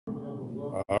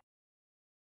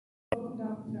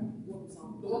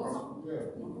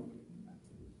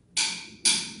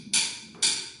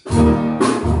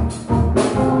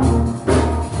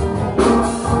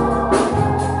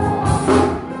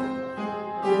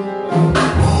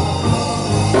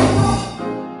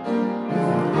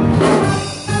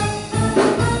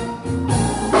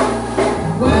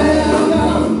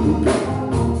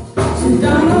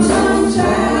Donaldson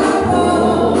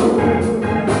chapel.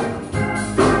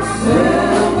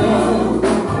 Welcome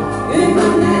in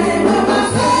the name of our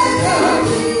Savior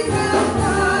Jesus.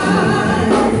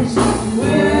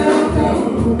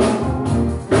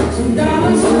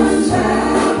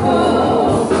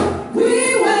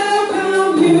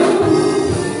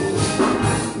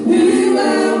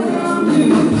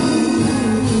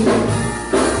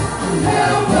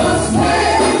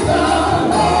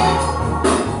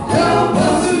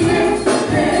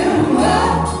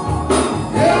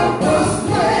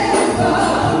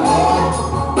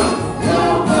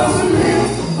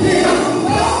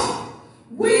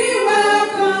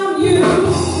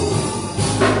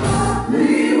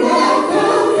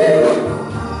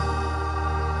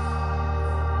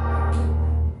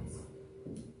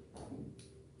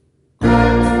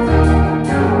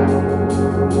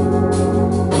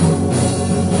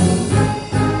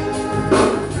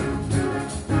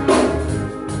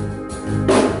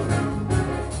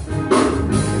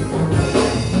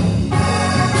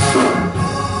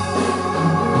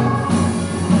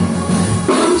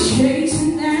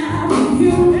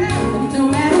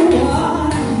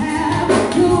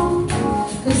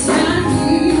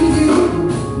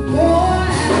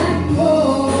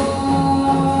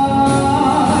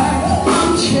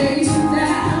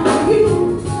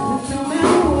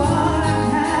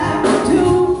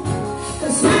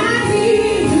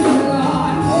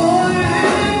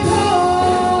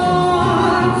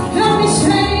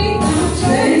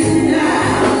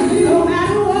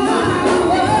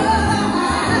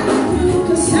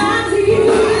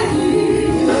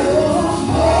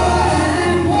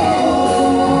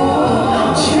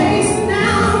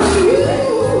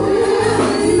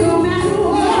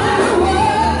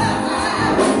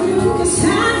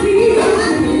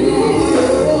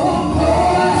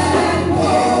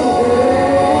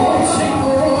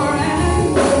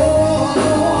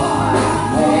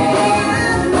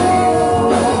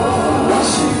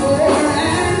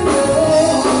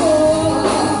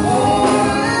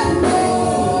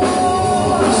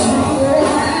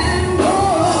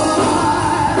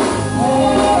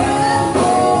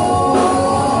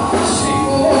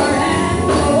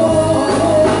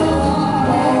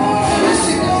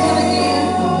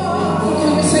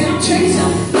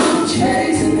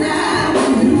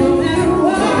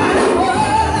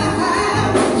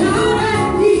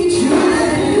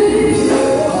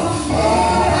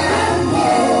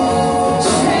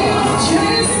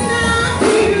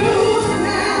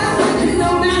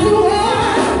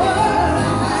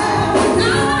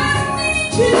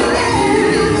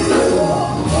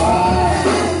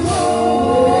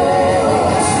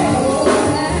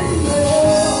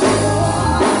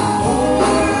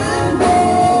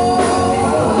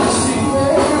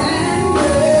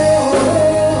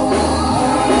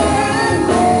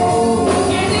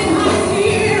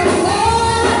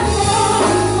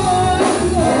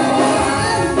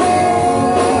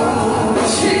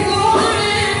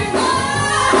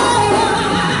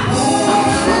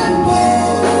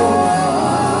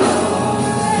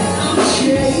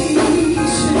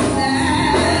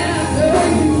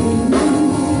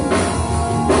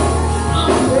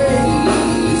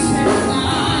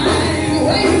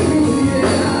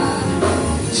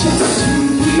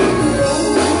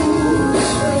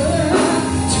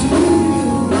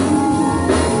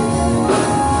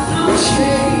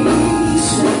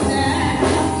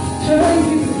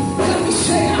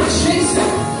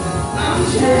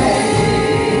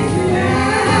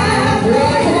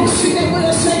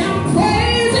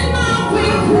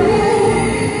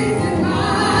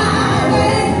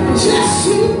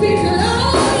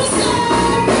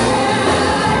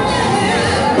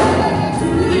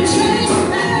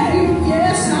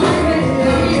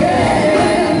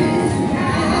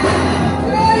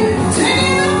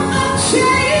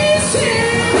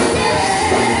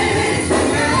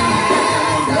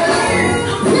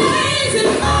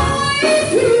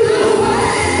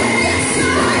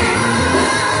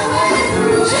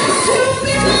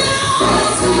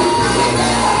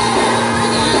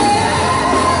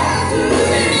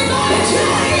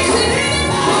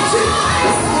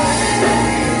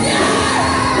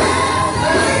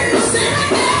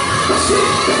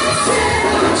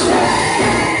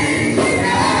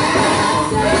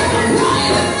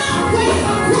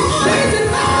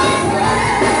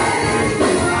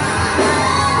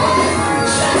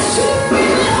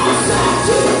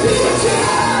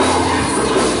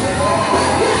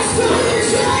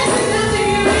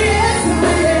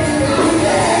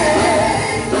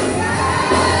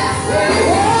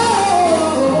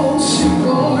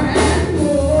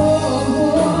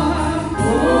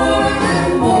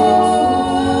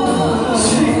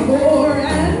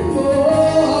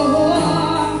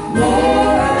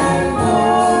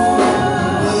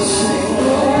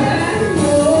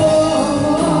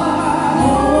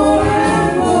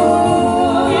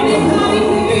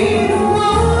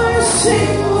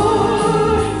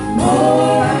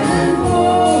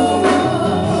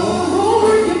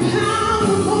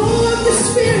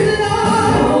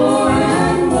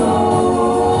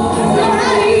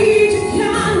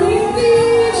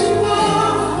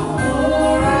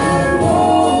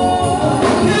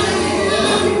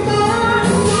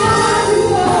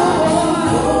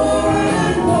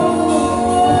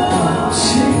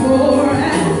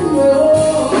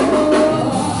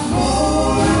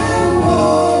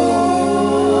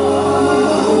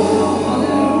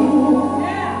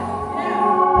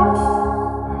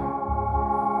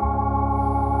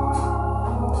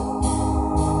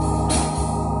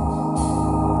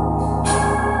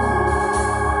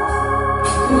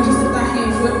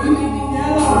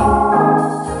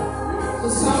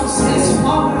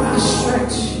 Father, I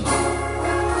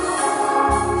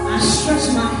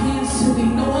stretch my hands to thee.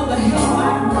 No other help I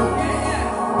know.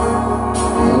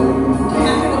 Can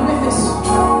I get a witness?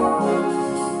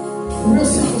 Real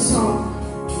simple song.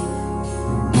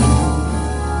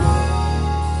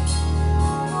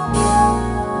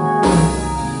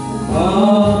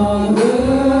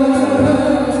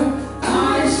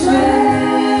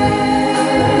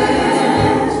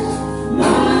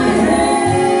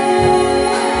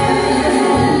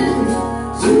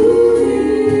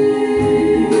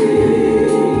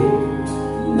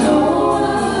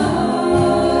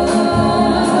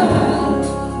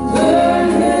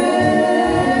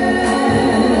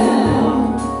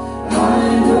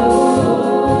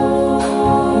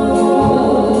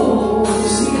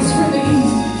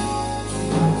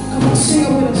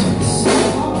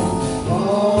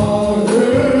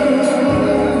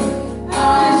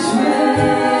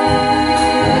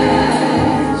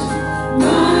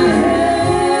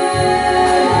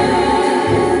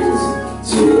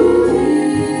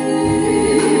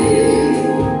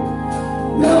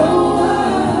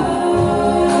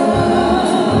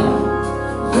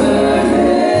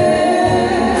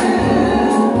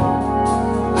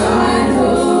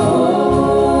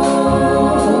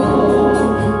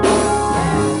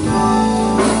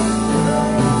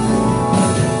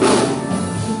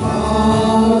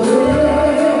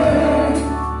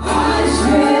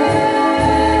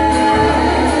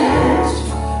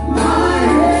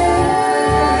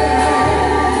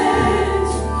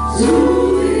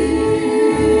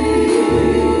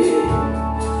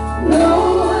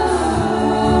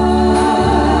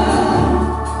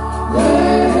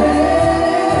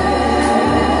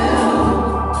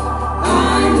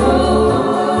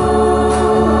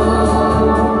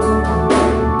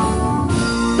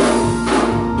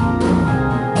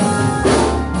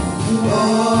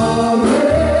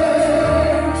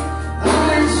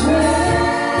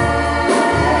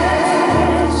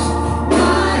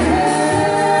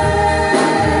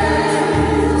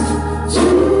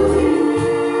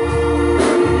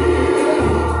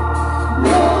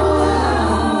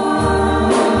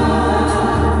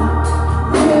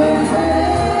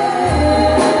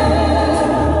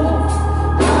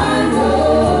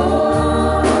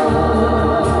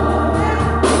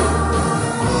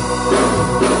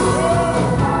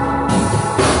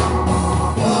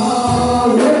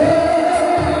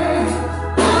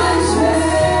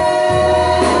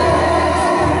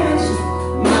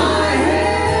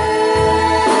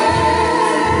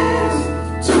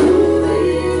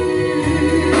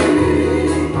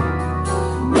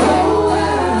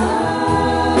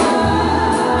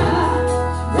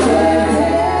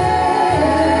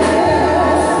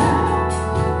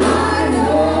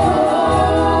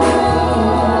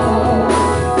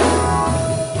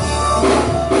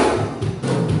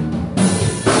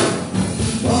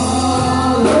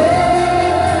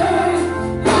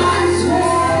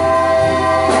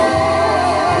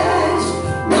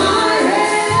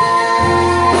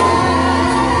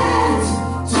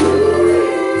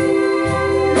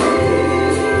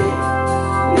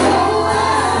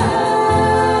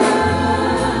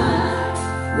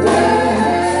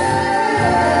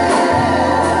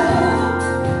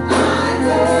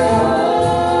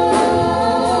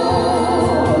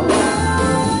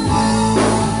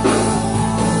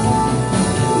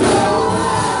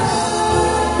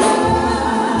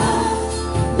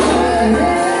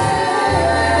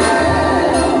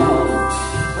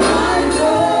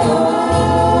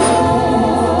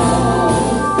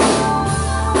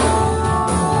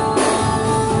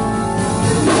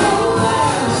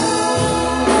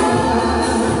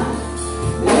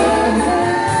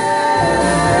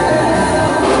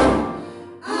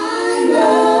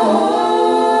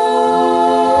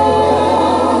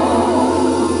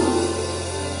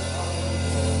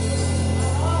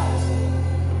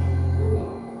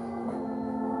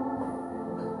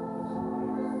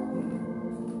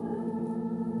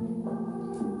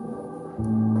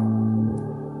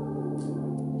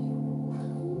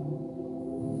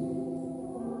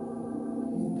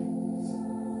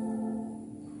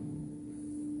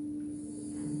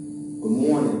 Good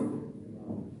morning.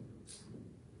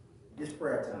 It's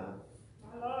prayer time.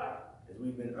 As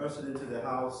we've been ushered into the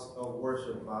house of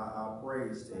worship by our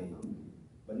praise team.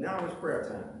 But now it's prayer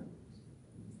time.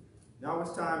 Now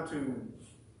it's time to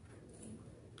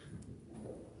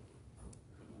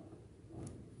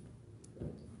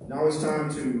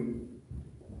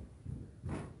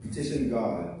petition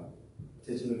God,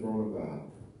 petition the throne of God.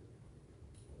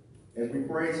 As we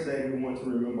pray today, we want to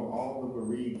remember all the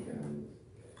bereaved families,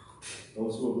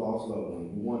 those who have lost loved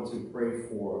ones. We want to pray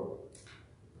for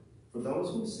those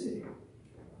who are sick.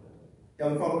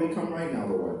 Heavenly Father, we come right now,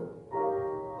 Lord.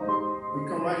 We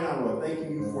come right now, Lord,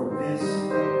 thanking you for this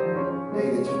day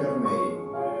that you have made.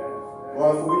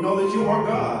 Lord, for we know that you are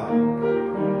God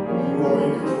and you are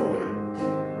in control.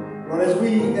 Lord, as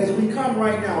we come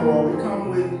right now, Lord, we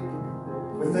come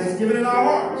with thanksgiving in our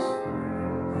hearts.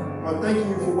 Lord, thanking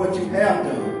you for what you have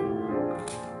done.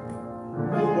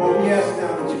 Lord, we ask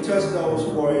now that you touch those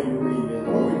who are in bereavement.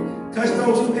 Lord, touch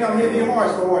those who have heavy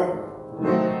hearts, Lord.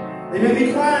 They may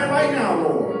be crying right now,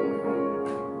 Lord.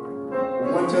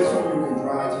 But one touch from you can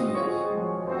dry tears.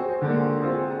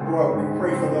 Lord, we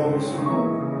pray for those who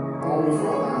are on the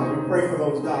front line. We pray for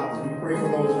those doctors. We pray for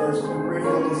those nurses. We pray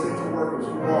for those essential workers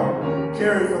who are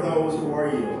caring for those who are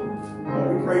ill.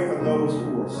 Lord, we pray for those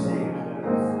who are sick.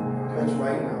 Touch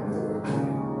right now, Lord.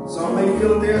 Some may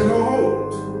feel that there's no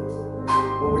hope.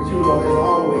 But with you, Lord, there's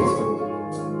always hope.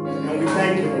 And we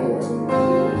thank you, Lord.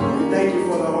 We thank you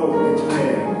for the hope that you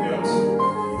have.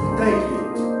 Thank you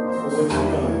for what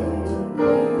you've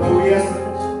done. Lord, we ask a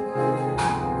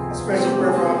special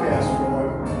prayer for our pastor, Lord.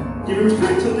 Give him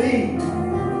strength to lead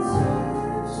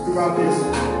throughout this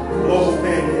global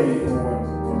pandemic,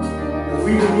 Lord. As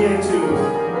we begin to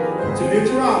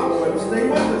venture out, Lord, stay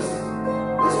with us.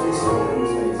 Let's be so in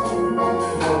this place.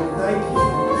 Lord, we thank you.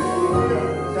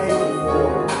 Thank you for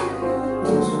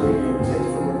those who are here. Thank you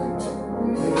for working.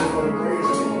 Thank you for the praise.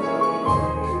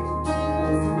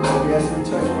 Lord, we ask you to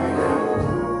touch right now.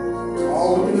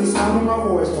 All within the sound of my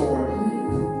voice, Lord.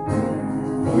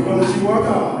 And we know that you are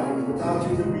God, and without you,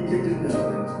 we can do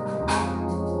nothing.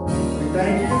 We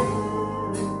thank you.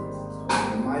 In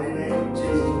the mighty name of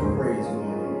Jesus, we praise you,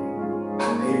 Lord.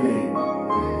 Amen.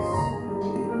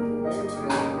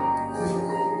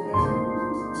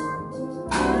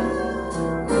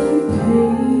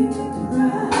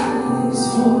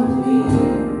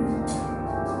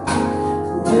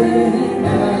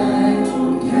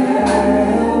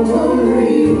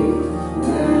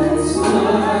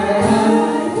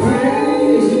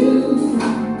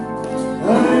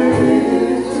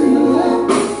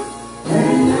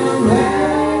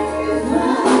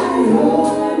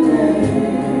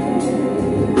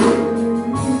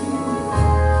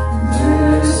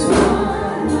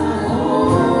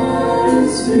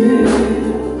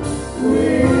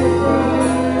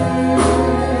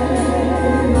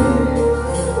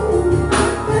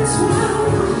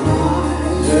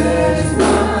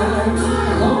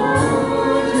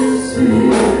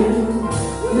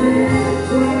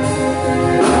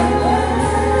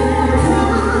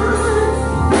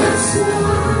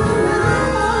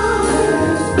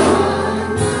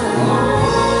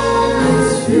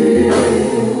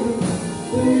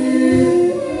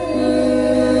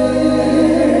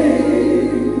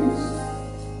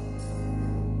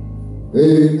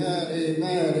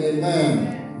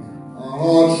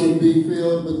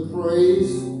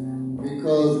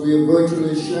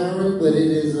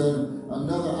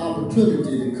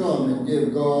 Opportunity to come and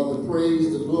give God the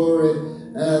praise, the glory,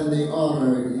 and the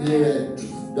honor here at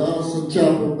Donaldson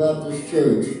Chapel Baptist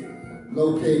Church,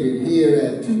 located here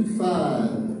at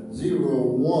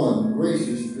 2501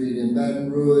 Gracie Street in Baton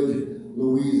Rouge,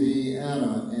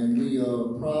 Louisiana. And we are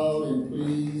proud and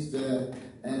pleased and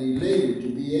elated to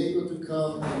be able to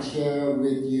come and share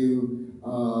with you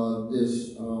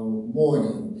this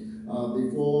morning.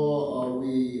 Before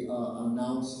we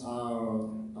announce our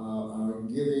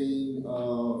giving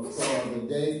for the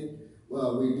day,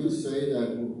 well, we do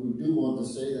want to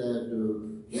say that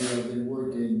we have been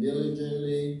working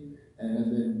diligently and have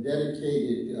been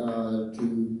dedicated to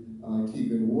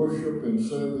keeping worship and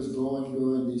service going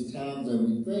during these times, and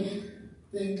we thank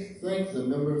the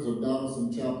members of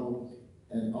Donaldson Chapel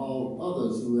and all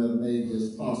others who have made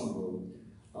this possible.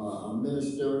 Our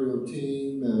ministerial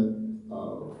team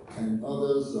and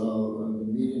others, the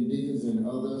meeting deacons and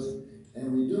others.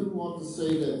 And we do want to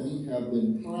say that we have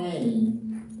been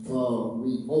planning for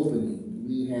reopening.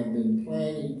 We have been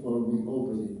planning for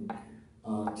reopening.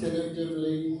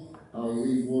 Tentatively,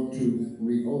 we want to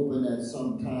reopen at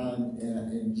some time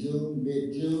in June,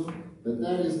 mid-June, but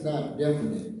that is not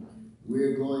definite.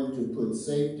 We're going to put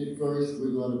safety first.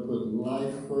 We're going to put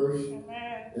life first.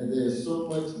 And there's so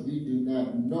much we do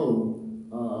not know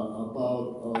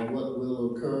about what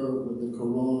will occur with the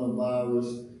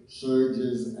coronavirus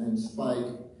surges and spike.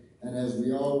 And as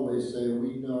we always say,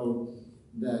 we know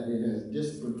that it has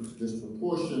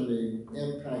disproportionately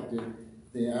impacted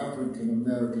the African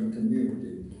American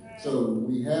community. So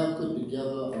we have put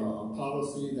together a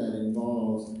policy that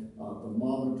involves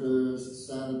thermometers,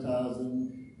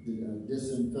 sanitizing,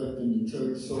 disinfecting the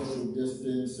church, social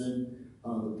distancing,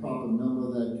 the proper number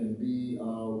that can be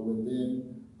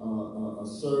within a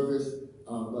service.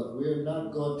 but we're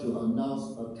not going to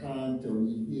announce a time till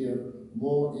we hear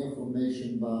more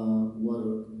information about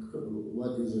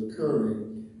what is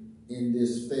occurring in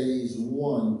this phase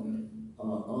 1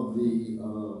 of the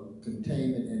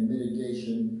containment and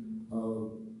mitigation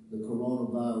of the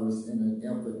coronavirus in an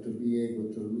effort to be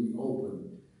able to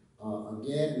reopen.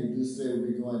 Again, we do say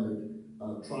we're going to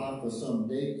try for some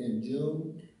date in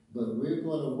June, but we're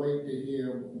going to wait to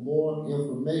hear more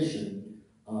information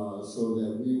so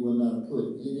that we will not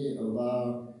put any of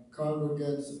our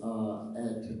congregants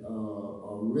at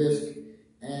risk,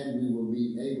 and we will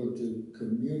be able to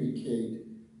communicate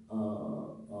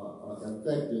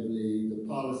effectively the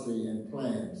policy and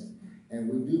plans. And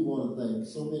we do want to thank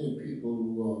so many people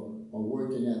who are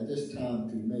working at this time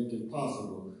to make it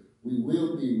possible. We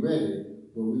will be ready,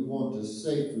 but we want to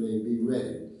safely be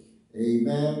ready.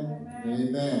 Amen.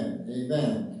 Amen.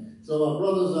 Amen. So my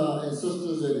brothers and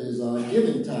sisters, it is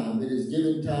giving time. It is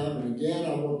giving time. And again,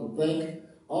 I want to thank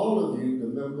all of you, the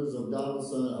members of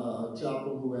Donaldson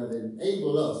Chapel, who have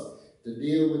enabled us to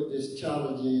deal with this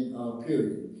challenging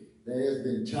period. There has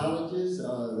been challenges,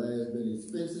 there has been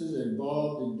expenses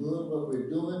involved in doing what we're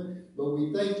doing, but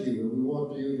we thank you and we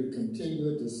want you to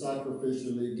continue to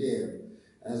sacrificially give.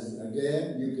 As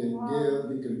again, you can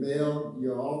give, you can mail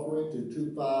your offering to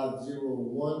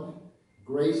 2501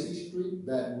 Gracie Street,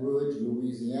 Baton Rouge,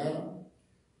 Louisiana.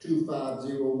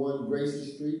 2501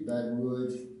 Gracie Street, Baton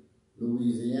Rouge,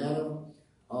 Louisiana.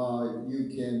 You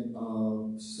can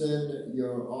send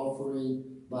your offering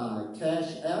by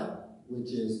Cash App,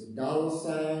 which is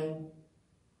 $Donaldson,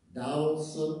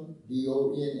 Donaldson,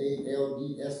 D-O-N-A-L-D-S-O-N,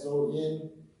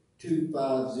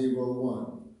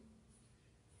 2501.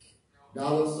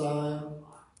 $Donaldson,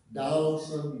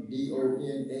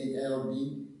 D-O-N-A-L-D-S-O-N,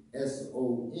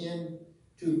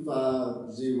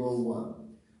 2501.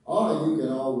 Or you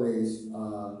can always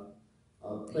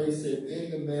place it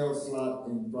in the mail slot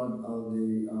in front of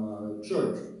the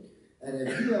church. And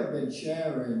if you have been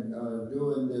sharing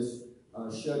during this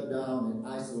shutdown and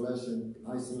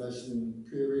isolation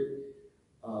period,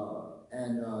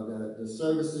 and the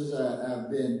services have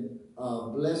been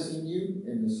blessing you,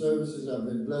 and the services have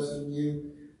been blessing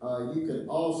you, you can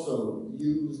also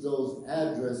use those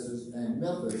addresses and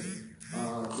methods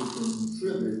to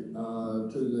contribute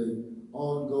to the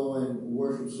ongoing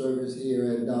worship service here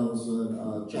at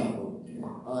Donaldson Chapel.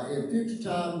 In future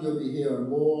time, you'll be hearing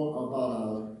more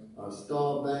about our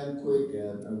star banquet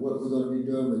and what we're going to be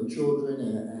doing with children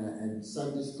and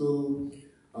Sunday school.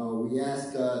 We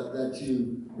ask that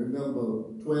you remember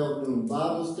 12 noon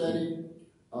Bible study,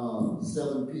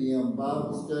 7 p.m.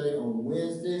 Bible study on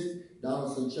Wednesdays,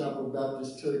 Donaldson Chapel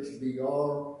Baptist Church BR,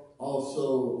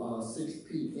 also 6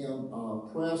 p.m.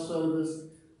 Prayer service,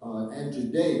 and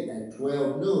today at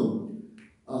 12 noon,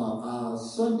 our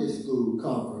Sunday school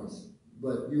conference.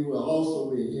 But you will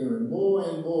also be hearing more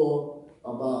and more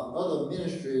about other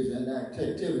ministries and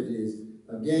activities.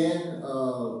 Again,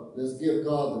 let's give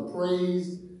God the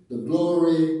praise, the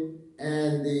glory,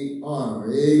 and the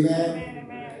honor. Amen.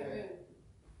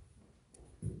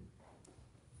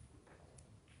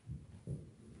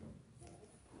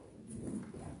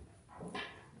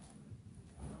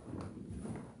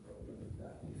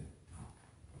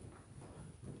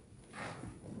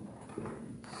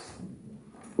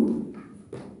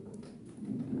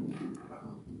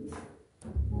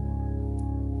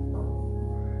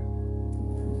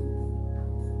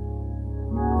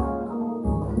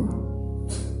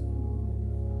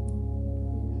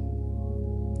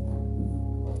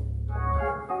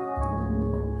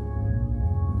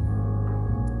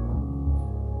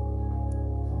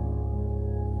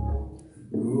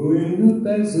 Growing up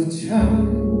as a child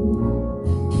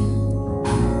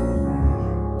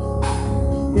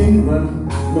in my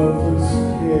mother's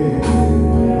care,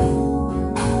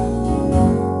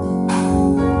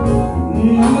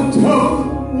 Mama told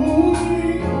me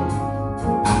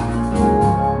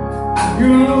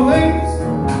you'll always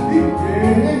be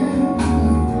there.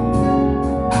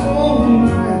 Oh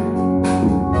my,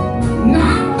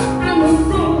 now I'm a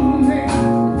grown man,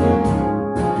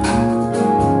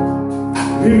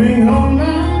 living on my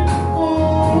own.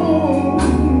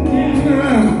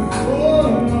 Oh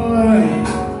Lord,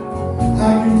 I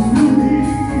can truly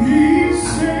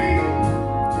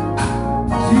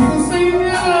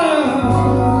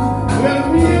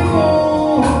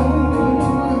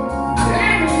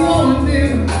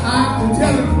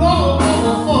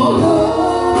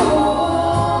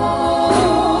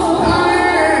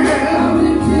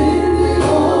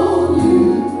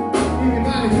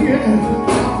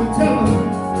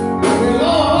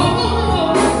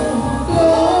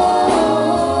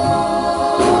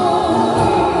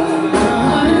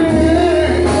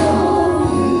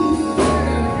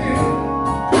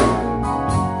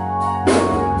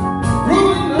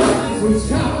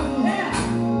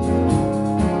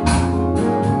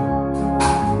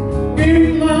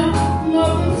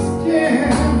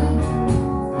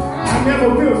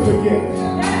never forget.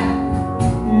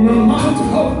 My mom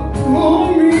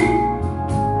told me,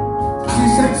 she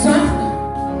said, son,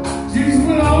 Jesus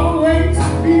will always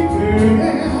be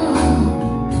there.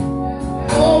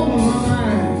 Oh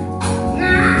my,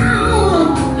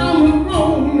 now I'm a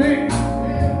grown man,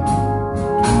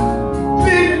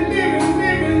 living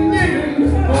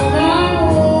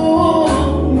alone.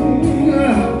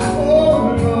 Oh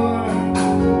Lord,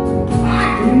 I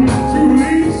can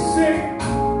truly say,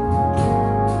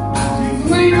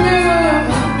 Jesus ain't never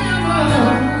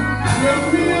left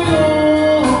me alone.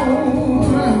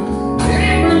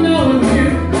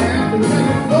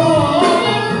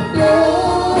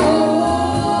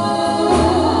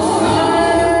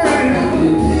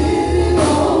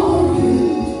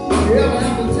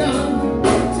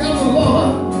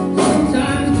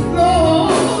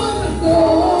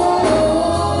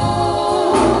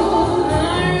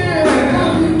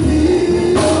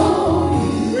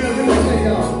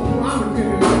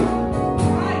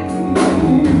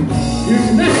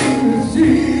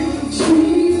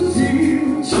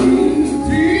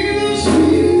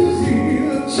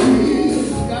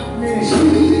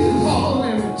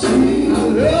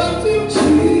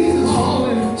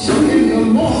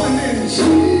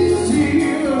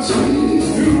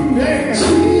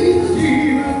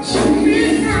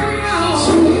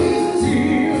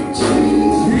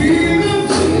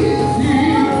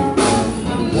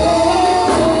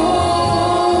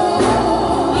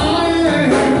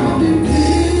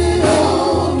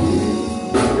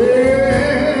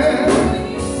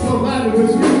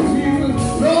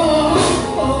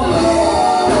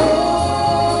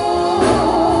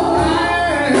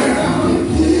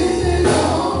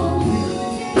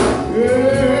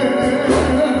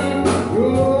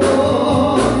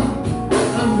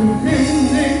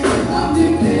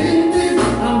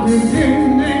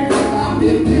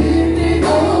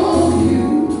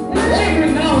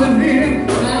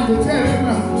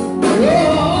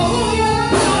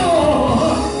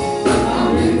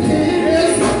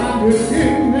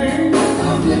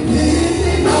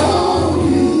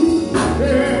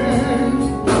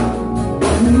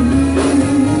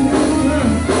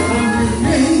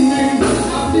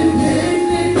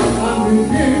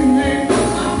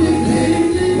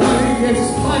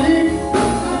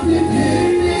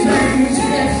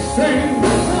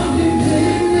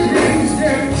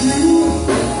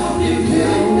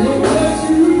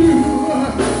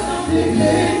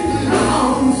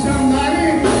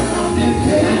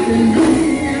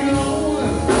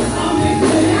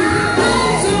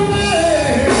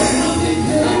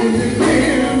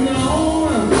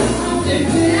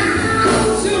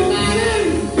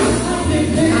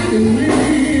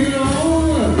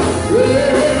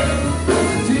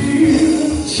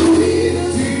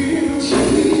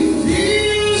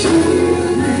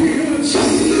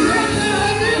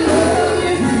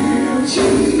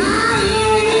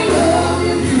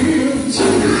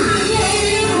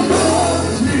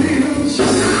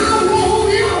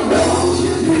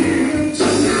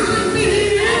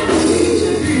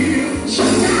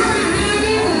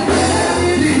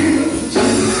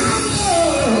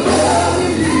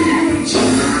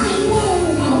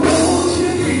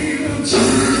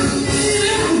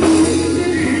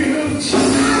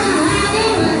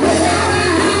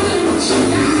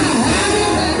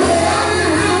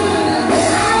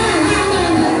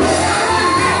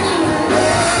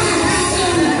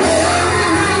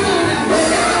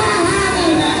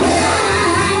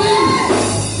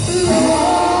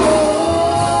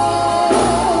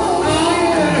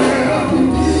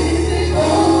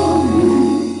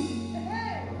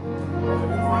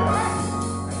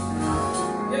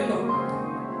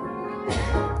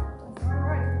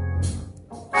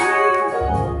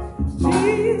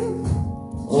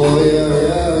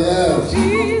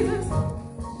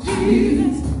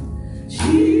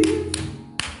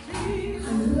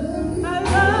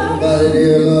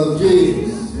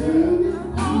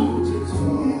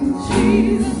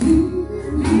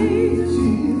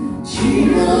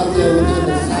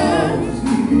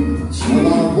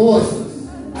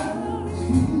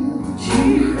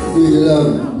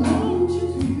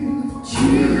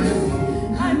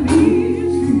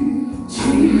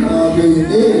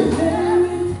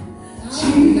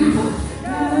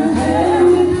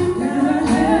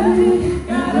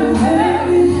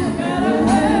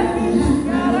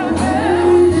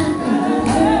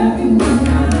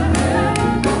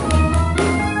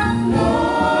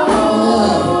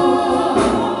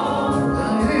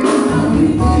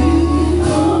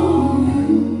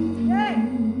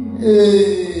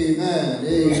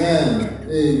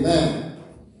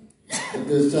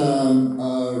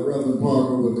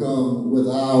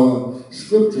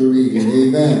 scripture reading.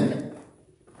 Amen.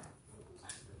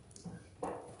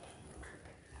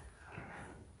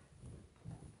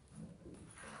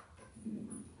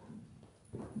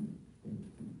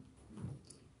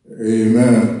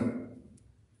 Amen.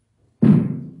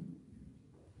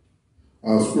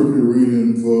 Our scripture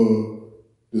reading for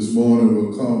this morning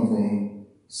will come from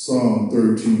Psalm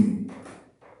 13.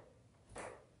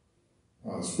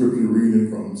 Our scripture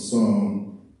reading from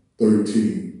Psalm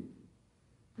 13.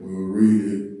 We will read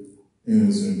it in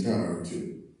its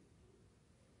entirety.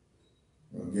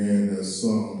 Again, that's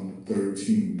Psalm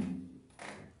 13.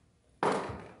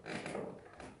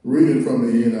 Reading from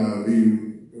the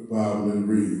NIV Bible, it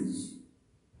reads,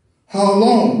 "How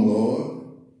long, Lord,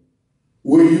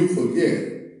 will you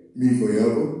forget me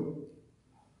forever?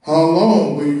 How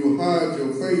long will you hide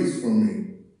your face from me?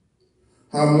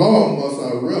 How long must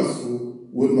I wrestle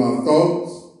with my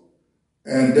thoughts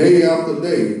and day after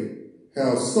day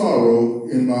have sorrow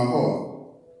in my heart?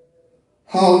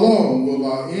 How long will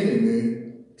our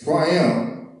enemy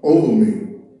triumph over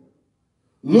me?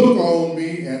 Look on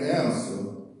me and answer,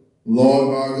 Lord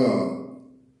my God.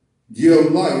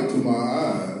 Give light to my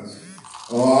eyes,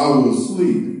 or I will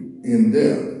sleep in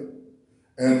death.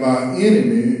 And my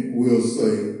enemy will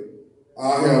say,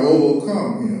 I have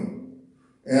overcome him,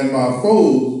 and my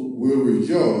foes will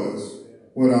rejoice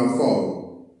when I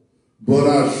fall. But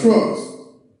I trust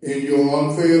in your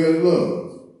unfailing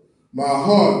love. My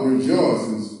heart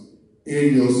rejoices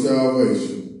in your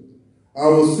salvation. I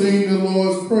will sing the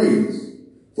Lord's praise,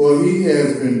 for he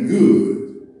has been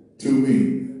good to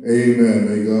me. Amen.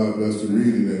 May God bless the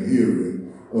reading and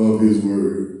hearing of his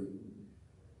word.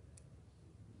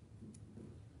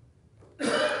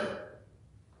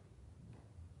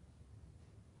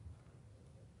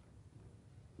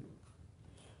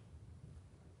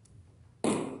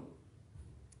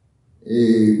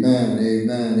 Amen,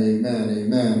 amen, amen,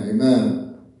 amen, amen.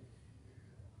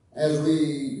 As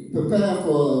we prepare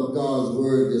for God's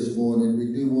word this morning, we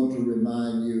do want to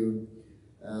remind you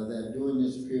that during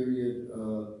this period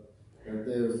that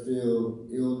there are still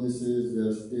illnesses, there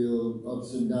are still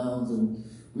ups and downs, and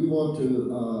we want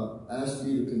to ask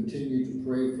you to continue to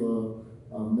pray for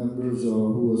members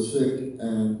who are sick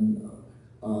and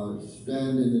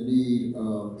stand in the need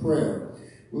of prayer.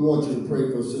 We want you to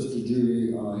pray for Sister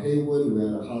Judy Haywood, who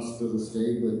had a hospital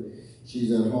stay, but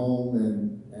she's at home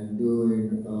and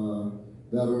doing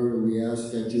better. We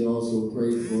ask that you also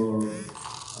pray for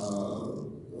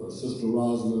Sister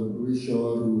Rosalind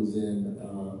Richard, who is in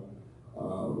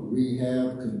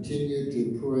rehab. Continue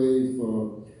to pray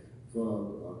for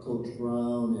Coach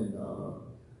Brown and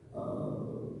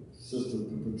Sister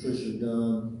Patricia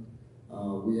Dunn.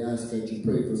 We ask that you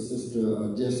pray for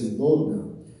Sister Jessie Bodner.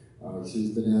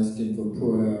 She's been asking for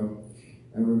prayer.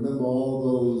 And remember all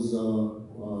those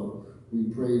we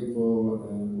prayed for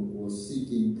and were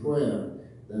seeking prayer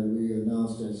that we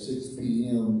announced at 6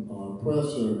 p.m. prayer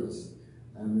service.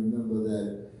 And remember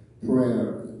that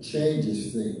prayer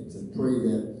changes things, and pray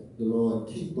that the Lord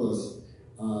keep us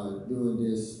during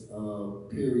this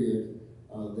period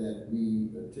that we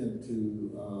attempt to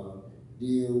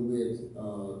deal with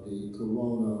the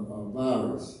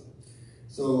coronavirus.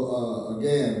 So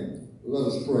again, let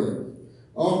us pray.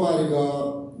 Almighty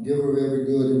God, giver of every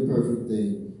good and perfect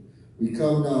thing, we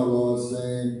come now, Lord,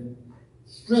 saying,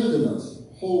 strengthen us,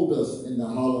 hold us in the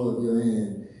hollow of your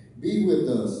hand. Be with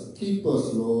us, keep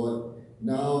us, Lord.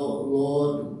 Now,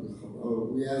 Lord,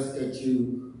 we ask that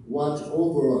you watch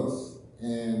over us,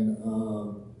 and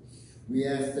we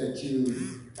ask that you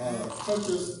touch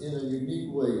us in a unique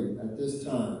way at this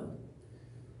time,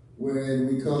 wherein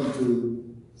we come to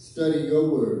study your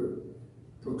word,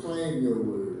 proclaim your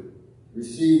word,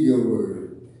 receive your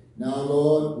word. Now,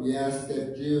 Lord, we ask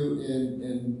that you,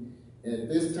 at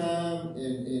this time,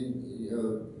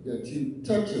 that you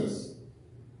touch us,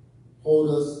 hold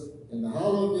us in the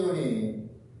hollow of your hand.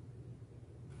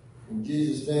 In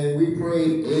Jesus' name we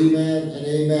pray, amen and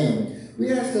amen.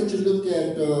 We ask that you look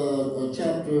at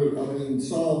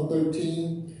Psalm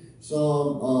 13.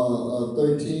 Psalm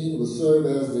 13 will serve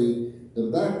as the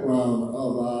background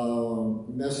of our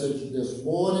message this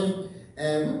morning.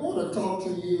 And we want to talk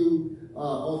to you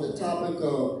on the topic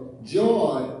of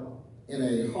joy in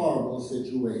a horrible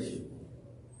situation.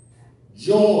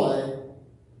 Joy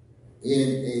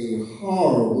in a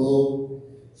horrible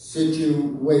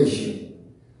situation.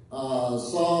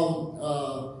 Psalm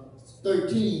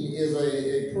 13 is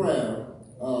a prayer.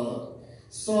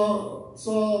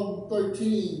 Psalm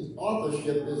 13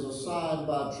 authorship is assigned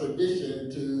by tradition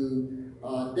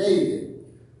to David.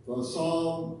 For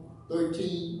Psalm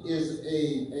 13 is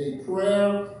a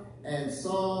prayer, And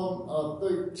Psalm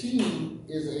 13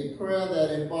 is a prayer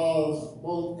that involves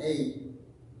both a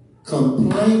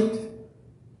complaint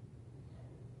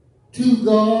to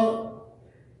God,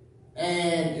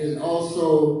 and it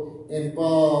also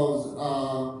involves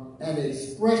an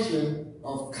expression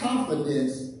of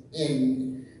confidence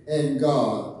in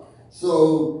God.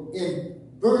 So in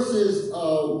verses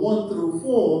 1 through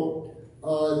 4,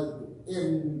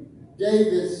 in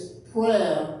David's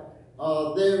prayer,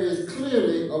 there is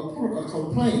clearly a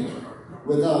complaint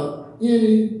without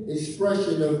any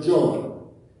expression of joy.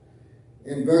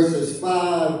 In verses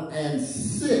 5 and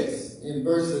 6, in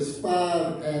verses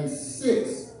 5 and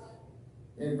 6,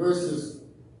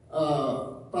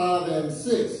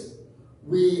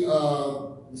 we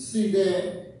see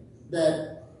there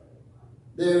that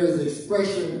there is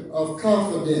expression of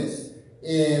confidence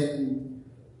in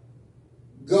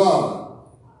God.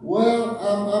 Well,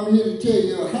 I'm here to tell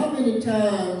you, how many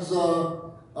times,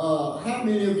 how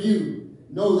many of you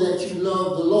know that you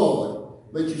love the Lord,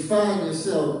 but you find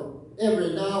yourself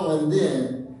every now and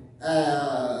then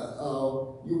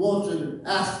you want to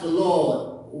ask the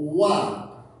Lord, why?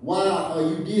 Why are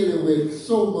you dealing with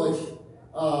so much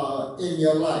in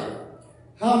your life?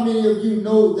 How many of you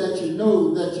know that you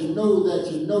know that you know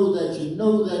that you know that you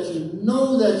know that you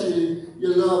know that you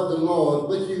love the Lord,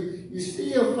 but you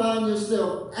still find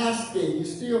yourself asking,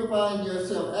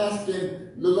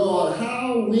 the Lord,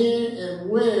 how, when, and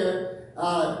where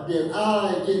did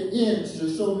I get into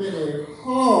so many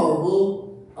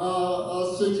horrible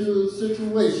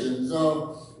situations?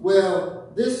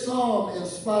 Well, this psalm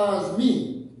inspires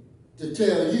me to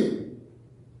tell you,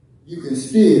 you can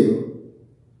still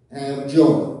have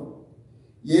joy.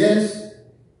 Yes,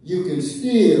 you can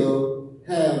still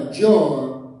have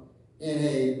joy in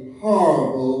a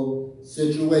horrible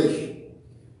situation.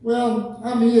 Well,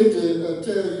 I'm here to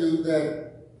tell you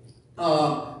that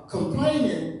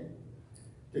complaining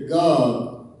to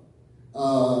God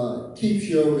keeps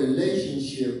your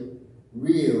relationship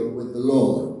real with the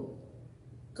Lord.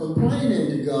 Complaining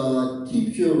to God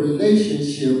keeps your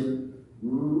relationship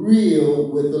real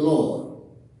with the Lord.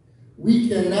 We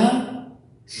cannot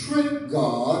trick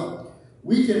God.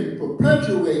 We can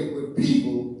perpetuate with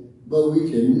people, but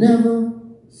we can never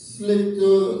slick the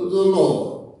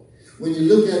Lord. When you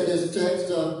look at this text,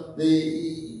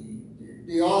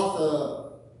 the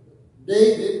author,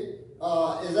 David,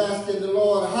 is asking the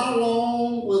Lord, how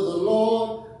long will the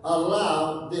Lord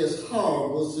allow this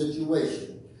horrible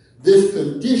situation, this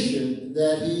condition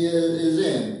that he is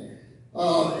in?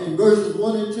 In verses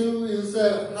 1 and 2, it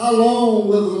said, how long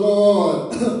will the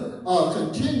Lord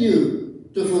continue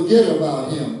to forget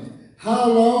about him? How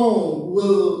long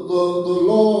will the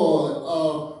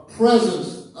Lord's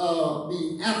presence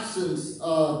be absent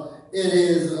in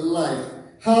his life?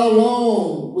 How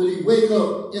long will he wake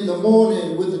up in the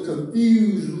morning with a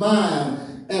confused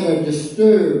mind and a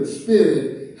disturbed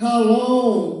spirit? How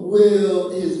long will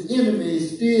his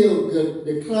enemies still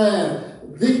declare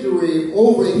victory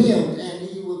over him, and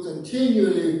he will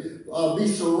continually be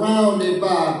surrounded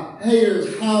by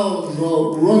haters, hounds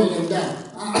running him down?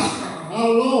 How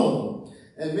long?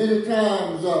 And many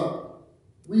times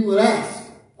we would ask,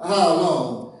 how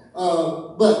long?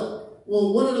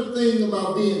 Well, one of the things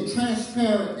about being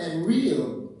transparent and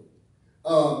real,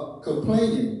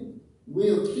 complaining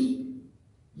will keep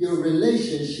your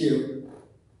relationship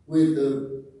with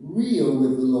the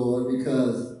Lord,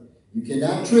 because you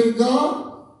cannot trick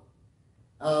God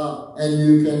and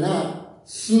you cannot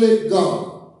slick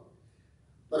God.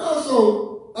 But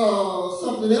also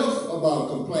something else about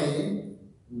complaining,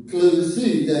 we clearly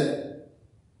see that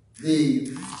the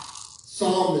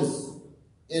psalmist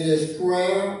in his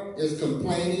prayer is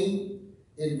complaining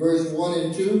in verse 1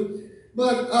 and 2.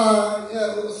 But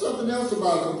something else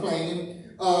about complaining.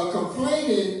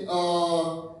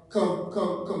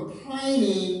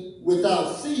 Complaining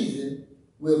without ceasing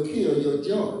will kill your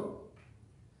joy.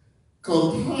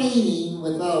 Complaining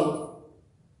without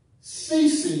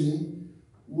ceasing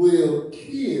will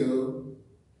kill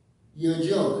your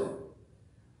joy.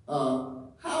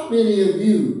 How many of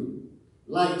you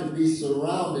like to be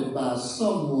surrounded by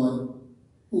someone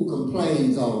who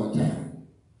complains all the time?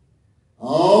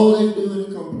 All they do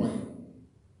is complain.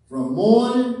 From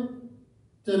morning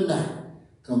to night.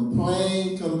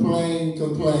 Complain, complain,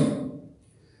 complain.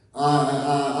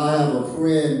 I have a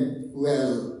friend who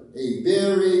has a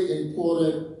very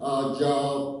important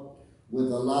job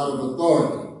with a lot of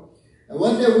authority. And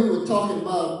one day we were talking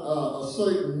about a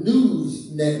certain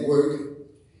news network,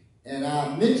 and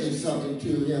I mentioned something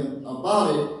to him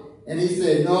about it, and he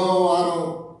said, no, I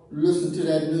don't listen to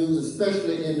that news,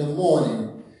 especially in the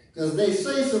morning, because they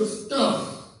say some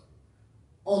stuff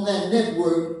on that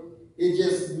network, it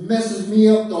just messes me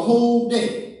up the whole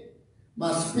day.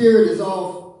 My spirit is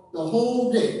off the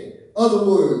whole day. Other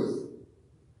words,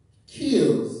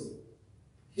 kills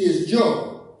his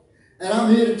joy. And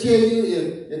I'm here to tell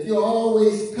you, if you're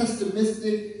always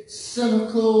pessimistic,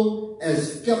 cynical, and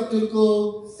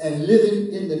skeptical, and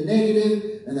living in the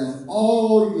negative, and that's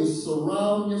all you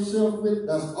surround yourself with,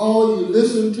 that's all you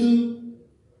listen to,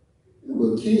 it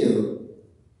will kill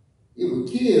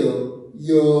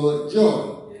your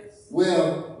joy. Yes.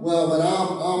 Well, but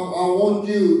I want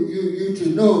you to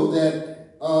know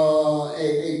that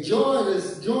a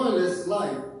joyless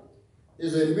life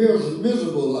is a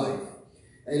miserable life.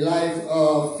 A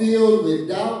life filled with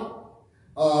doubt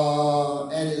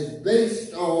and is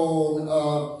based on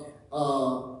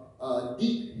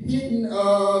deep hidden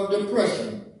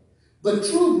depression. But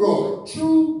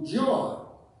true joy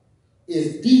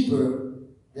is deeper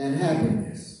than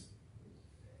happiness.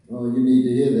 Oh, you need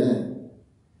to hear that.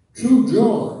 True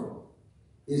joy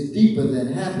is deeper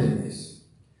than happiness.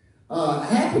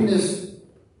 Happiness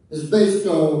is based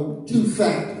on two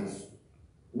factors.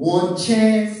 One,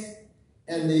 chance,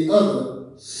 and the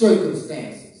other,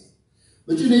 circumstances.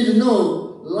 But you need to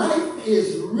know, life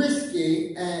is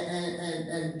risky,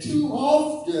 and too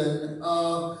often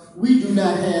we do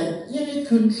not have any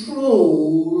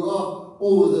control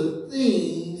over the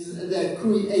things that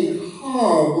create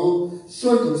horrible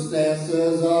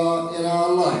circumstances in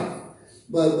our life.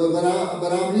 But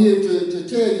I'm here to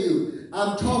tell you,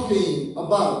 I'm talking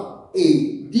about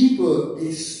a deeper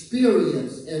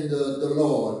experience in the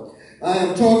Lord. I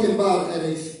am talking about an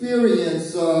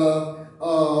experience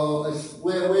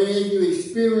wherein you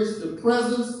experience the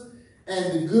presence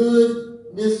and the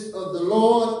goodness of the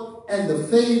Lord and the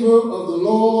favor of the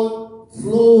Lord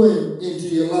flowing into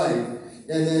your life.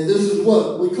 And then this is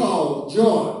what we call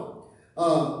joy,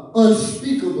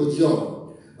 unspeakable joy.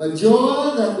 A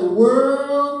joy that the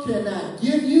world cannot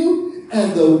give you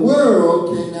and the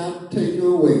world cannot take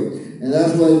you away. And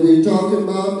that's what we're talking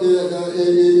about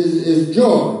is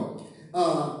joy.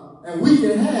 And we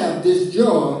can have this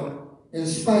joy in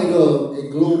spite of a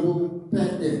global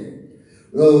pandemic.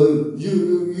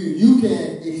 You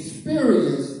can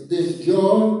experience this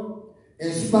joy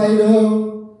in spite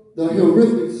of the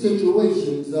horrific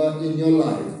situations in your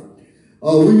life.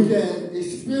 We can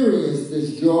experience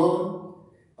this joy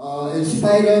in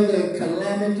spite of the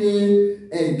calamity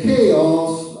and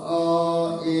chaos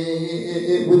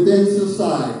within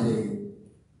society.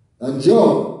 A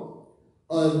joy.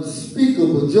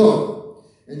 Unspeakable joy.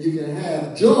 And you can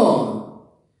have joy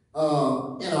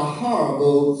in a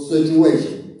horrible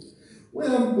situation.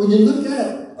 Well, when you look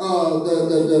at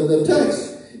the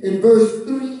text in verse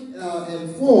 3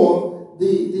 and 4,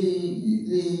 the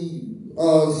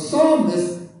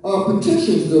psalmist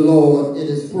petitions the Lord in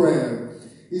his prayer.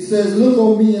 He says, "Look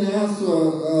on me and answer,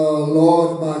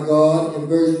 Lord my God," in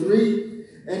verse 3.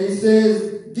 And he says,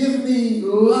 "Give me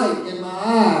light in my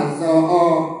eyes,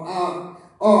 or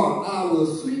I will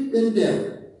sleep in death.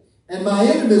 And my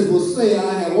enemies will say,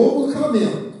 I have overcome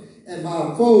him, and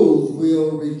my foes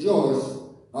will rejoice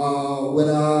when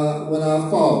I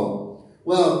fall."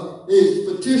 Well, it's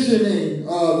petitioning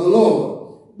the Lord.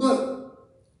 But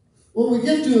when we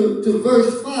get to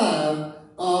verse 5,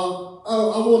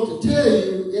 I want to tell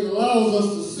you, it allows us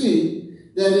to see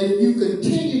that if you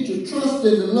continue to trust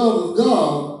in the love of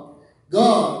God,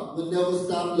 God will never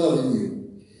stop loving you.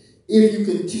 If you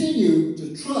continue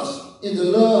to trust in the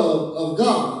love of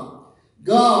God,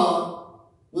 God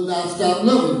will not stop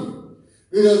loving you.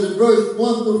 Because in verse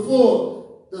 1 through 4,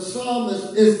 the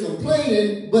psalmist is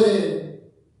complaining, but in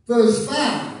verse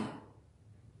 5,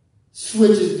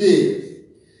 switches gears.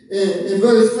 In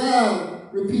verse 5,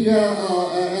 repeat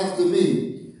after me.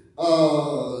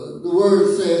 The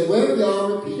word says, wherever y'all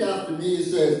repeat after me, it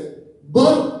says,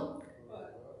 "But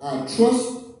I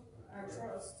trust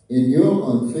in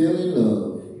your unfailing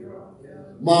love.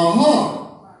 My heart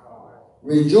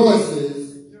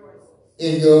rejoices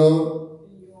in your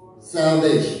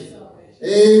salvation."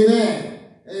 Amen.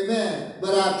 Amen.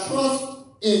 But I trust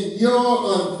in your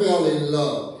unfailing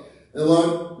love. And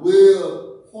what we're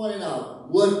pointing out,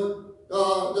 what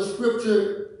the scripture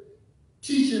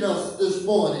teaching us this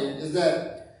morning is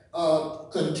that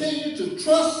continue to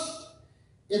trust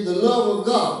in the love of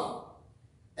God,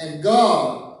 and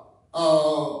God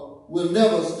will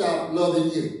never stop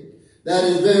loving you. That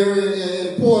is very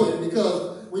important,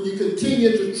 because when you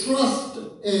continue to trust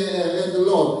in the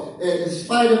Lord, in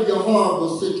spite of your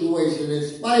horrible situation, in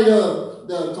spite of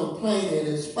the complaining,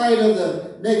 in spite of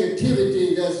the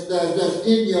negativity that's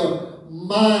in your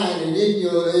mind and in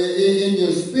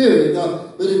your spirit,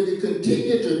 but if you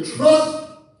continue to trust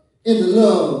in the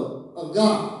love of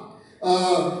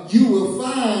God, you will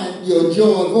find your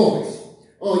joy voice.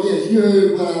 Oh yes, you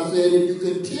heard what I said. If you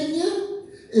continue,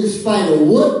 in spite of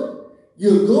what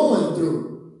you're going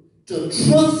through, to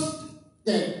trust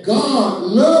that God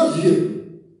loves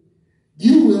you,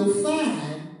 you will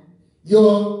find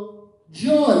your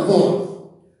joy voice.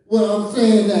 Well, I'm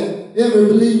saying that every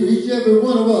believer, each every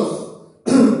one of us,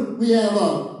 we have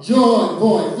a joy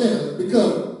voice in us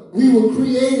because we were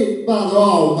created by the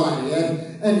Almighty,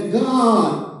 and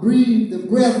God breathed the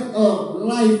breath of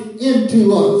life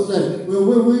into us. And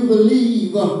when we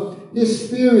believe, His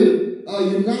Spirit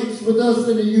unites with us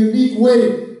in a unique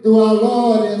way through our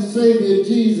Lord and Savior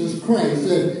Jesus Christ.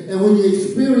 And when you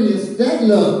experience that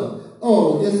love,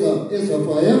 oh, it's a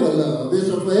forever love. It's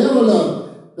a forever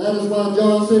love. That is why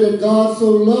John said that God so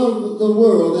loved the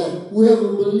world that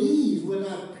whoever believes will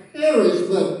not perish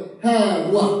but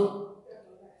have what?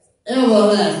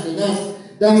 Everlasting.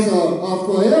 That's a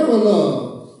forever love.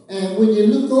 And when you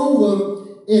look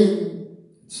over in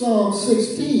Psalm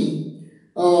 16,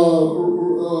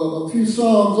 a few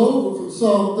Psalms over from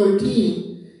Psalm 13,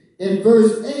 in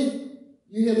verse 8,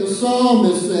 you hear the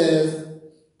psalmist says,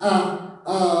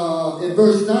 in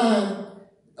verse 9,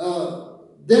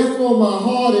 therefore my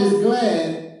heart is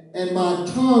glad and my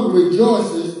tongue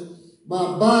rejoices,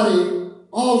 my body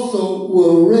also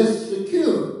will rest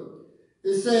secure.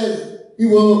 It says he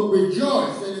will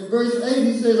rejoice. And in verse 8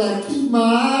 he says, I keep my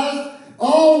eyes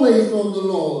always on the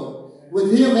Lord.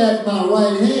 With him at my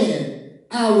right hand,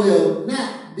 I will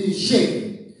not be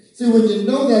shaken. See, when you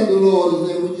know that the Lord is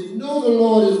there, when you know the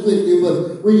Lord is with you,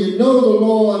 but when you know the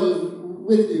Lord is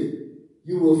with you,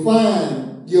 you will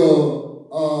find your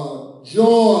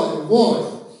joy voice.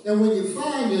 And when you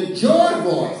find your joy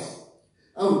voice,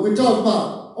 we're talking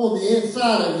about on the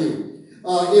inside of you,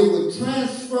 it will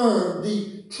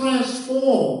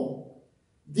transform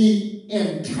the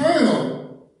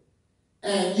internal,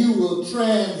 and you will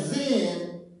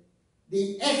transcend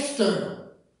the external.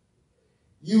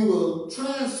 You will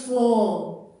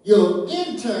transform your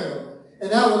internal,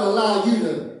 and that will allow you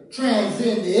to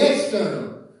transcend the external.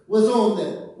 What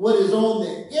is on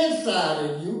the inside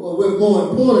of you, or more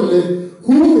importantly,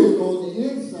 who is on the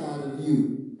inside of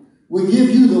you, will give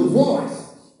you the voice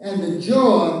and the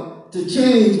joy to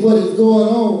change what is going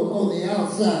on the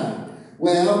outside.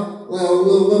 Well,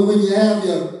 when you have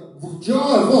your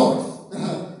joy voice,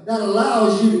 that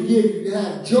allows you to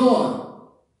have joy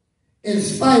in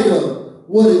spite of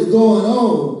what is going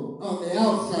on the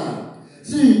outside.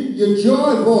 See, your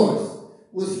joy voice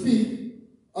will speak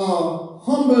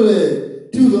humbly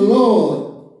to the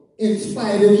Lord in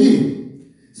spite of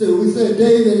you. So we said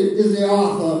David is the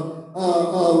author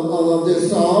of this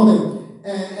psalm,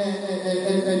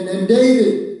 and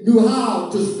David knew how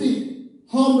to speak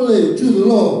humbly to the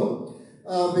Lord,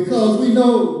 because we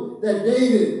know that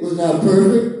David was not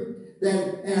perfect.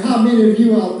 And how many of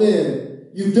you out there,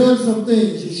 you've done some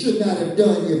things you should not have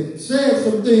done. You've said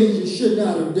some things you should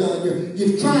not have done.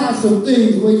 You've tried some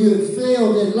things where you have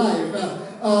failed in life.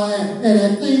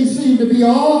 And things seem to be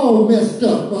all messed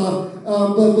up.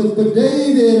 But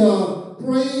David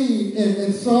prayed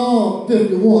in Psalm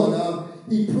 51.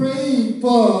 He prayed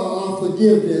for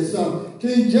forgiveness.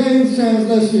 King James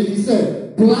translation, he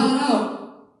said, blot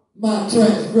out my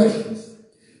transgressions.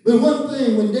 But one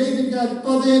thing, when David got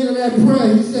further into that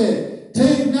prayer, he said,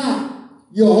 take not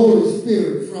your Holy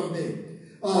Spirit from me.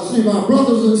 See, my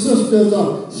brothers and sisters,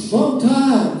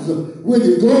 sometimes when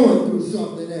you're going through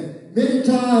something, and many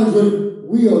times when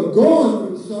we are going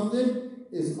through something,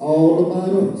 it's all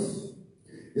about us.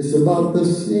 It's about the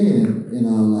sin in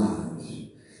our lives.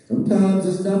 Sometimes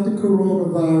it's not the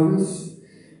coronavirus.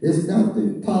 It's not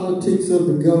the politics of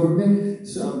the government.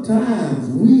 Sometimes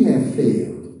we have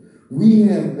failed. We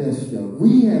have messed up.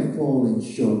 We have fallen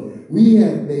short. We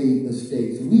have made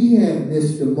mistakes. We have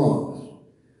missed the mark.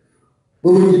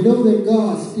 But when you know that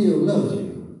God still loves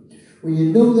you, when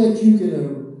you know that you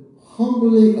can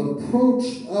humbly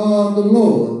approach the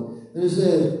Lord, and it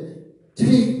says,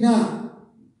 take not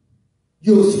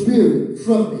your spirit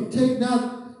from me. Take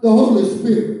not the Holy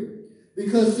Spirit.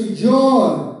 Because see,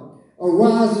 joy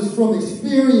arises from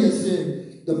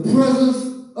experiencing the presence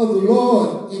of the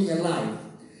Lord in your life.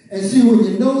 And see, when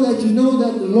you know that the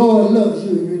Lord loves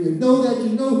you, when you know that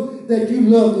you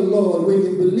love the Lord, when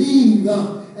you believe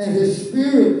and His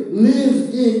Spirit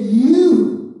lives in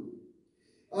you,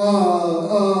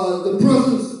 the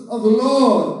presence of the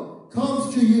Lord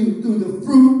comes to you through the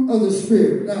fruit of the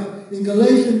Spirit. Now, in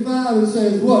Galatians 5, it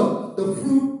says what? The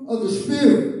fruit of the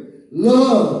Spirit: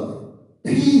 love,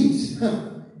 peace,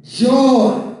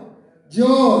 joy.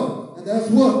 And that's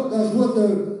what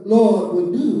the Lord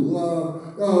would do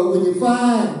when you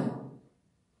find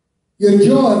your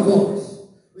joy voice.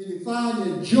 When you find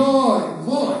your joy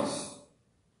voice,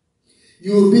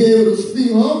 you will be able to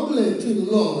speak humbly to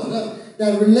the Lord.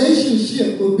 That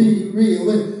relationship will be real.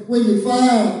 When you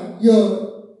find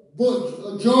your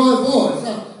joy voice,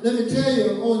 let me tell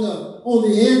you, on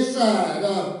the inside,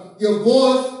 your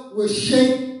voice will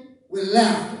shake with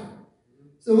laughter.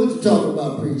 So what you talking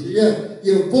about, preacher? Yeah,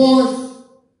 your voice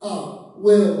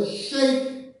will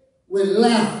shake with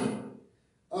laughter.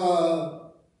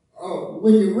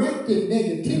 When you're wrapped in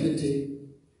negativity,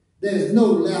 there's no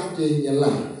laughter in your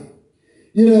life.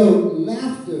 You know,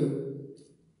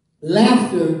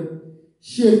 laughter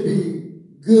should be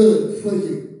good for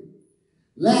you.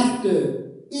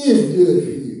 Laughter is good for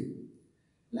you.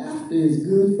 Laughter is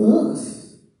good for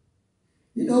us.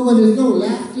 You know, when there's no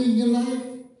laughter in your life,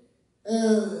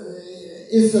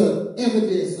 it's an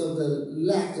evidence of the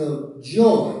lack of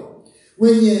joy.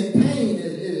 When you're in pain, it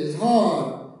is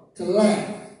hard to laugh.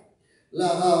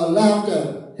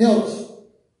 Laughter helps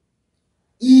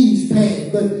ease pain,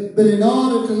 but in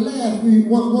order to laugh,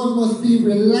 one must be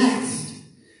relaxed.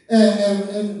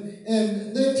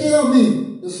 And they tell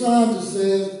me, the scientist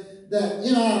says, that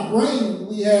in our brain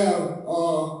we have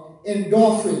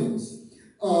endorphins,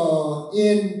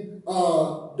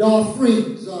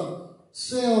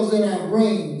 cells in our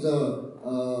brains,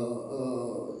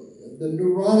 the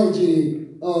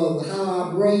neurology of how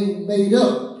our brain made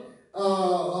up.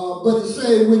 But to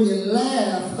say when you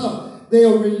laugh, they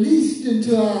are released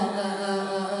into our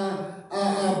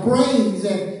brains,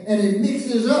 and it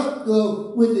mixes up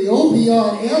with the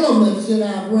opioid elements in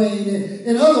our brain.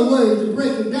 In other words, to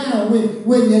break it down,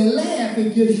 when you laugh,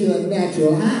 it gives you a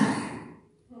natural high.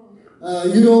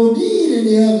 You don't need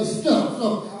any other stuff.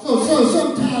 So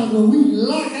sometimes when we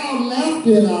lack out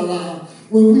laughter in our lives,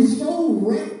 when we so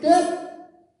wrapped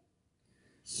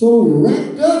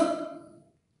up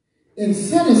in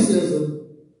cynicism,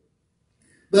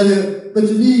 but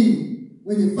you need,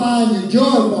 when you find your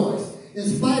joy voice, in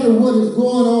spite of what is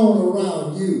going on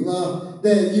around you,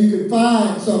 that you can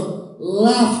find some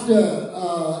laughter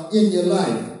in your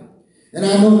life. And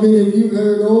I know many of you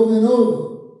heard over and over,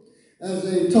 as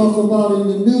they talk about in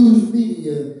the news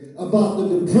media, about the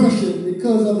depression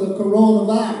because of the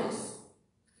coronavirus.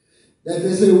 That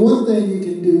they say one thing you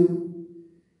can do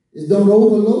is don't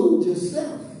overload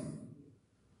yourself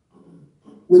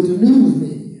with the news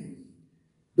media.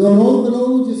 Don't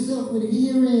overload yourself with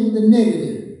hearing the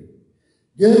negative.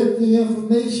 Get the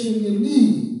information you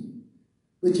need,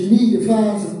 but you need to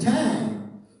find some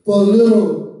time for a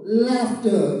little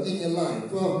laughter in your life.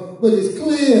 But it's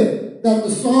clear that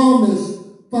the psalmist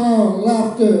found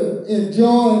laughter and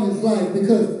joy in his life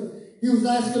because he was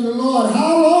asking the Lord,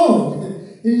 how long?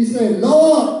 And he said,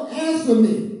 Lord, answer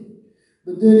me.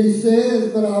 But then he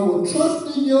says, but I will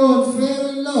trust in your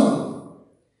unfailing love.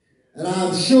 And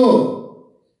I'm sure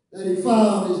that he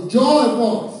found his joy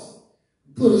voice,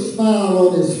 put a smile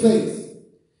on his face,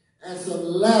 and some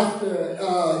laughter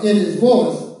in his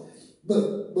voice.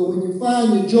 But when you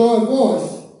find your joy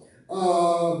voice,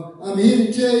 I'm here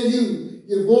to tell you,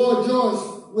 your voice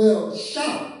will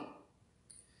shout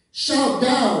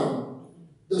down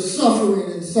the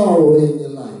suffering and sorrow in your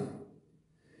life.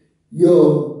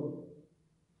 Your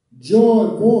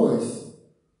joy voice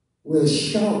will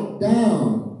shout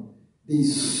down the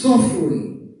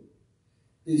suffering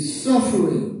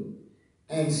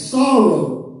and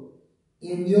sorrow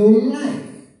in your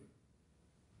life.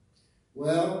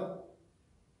 Well,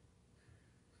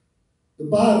 the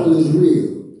Bible is real.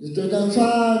 Don't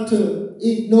try to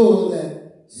ignore that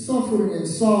suffering and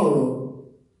sorrow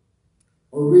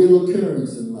are real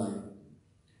occurrence in life.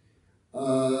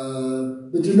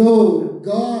 But you know,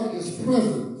 God is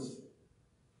present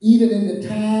even in the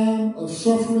time of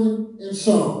suffering and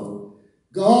sorrow.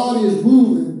 God is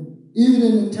moving even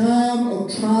in the time of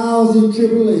trials and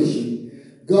tribulation.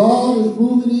 God is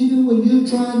moving even when you're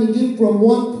trying to get from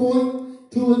one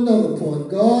point to another point.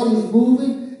 God is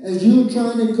moving as you're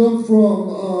trying to come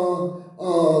from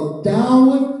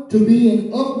downward to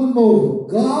being upward mobile.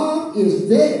 God is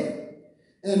there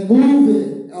and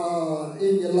moving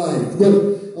in your life. But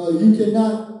you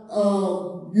cannot,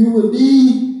 you will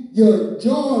need your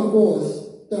joy voice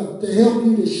to help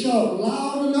you to shout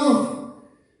loud enough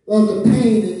of the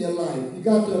pain in your life. You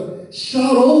got to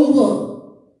shout over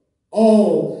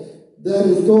all that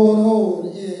is going on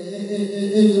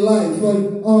in your life.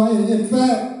 In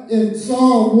fact, in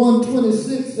Psalm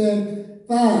 126 and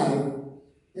 5,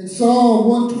 in Psalm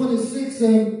 126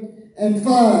 and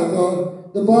 5,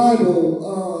 the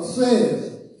Bible says,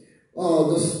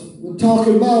 we're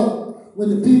talking about when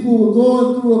the people were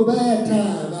going through a bad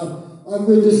time.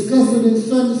 We're discussing in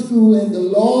Sunday school, and the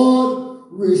Lord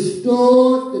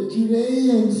restored the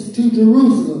Judeans to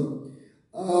Jerusalem.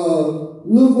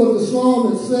 Look what the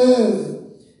psalmist says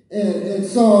in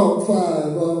Psalm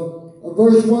 5,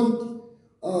 verse 1,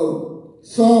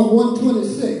 Psalm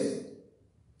 126.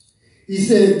 He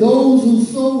said, those who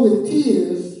sow with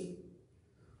tears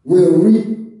will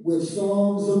reap with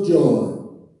songs of joy.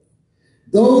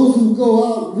 Those who go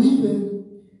out weeping,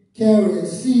 carrying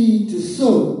seed to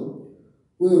sow,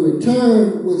 will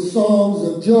return with songs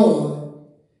of joy,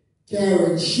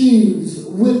 carrying sheaves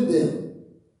with them.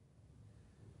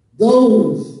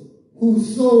 Those who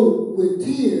sow with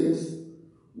tears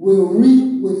will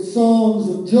reap with songs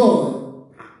of joy.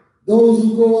 Those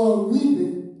who go out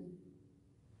weeping,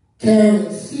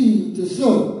 carrying seed to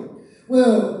sow.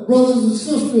 Well, brothers and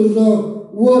sisters,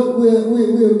 what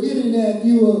we're getting at,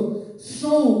 you will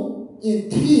sow in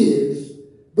tears,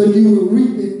 but you will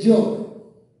reap in joy.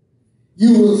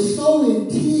 You will sow in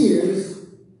tears,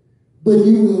 but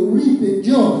you will reap in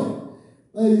joy.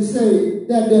 You say,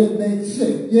 that doesn't make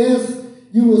sense. Yes,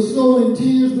 you will sow in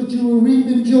tears, but you will reap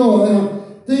in joy.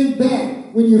 Think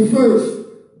back when you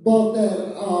first bought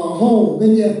that home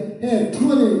and you had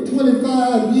 20,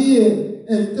 25 year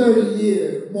and 30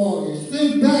 year mortgage.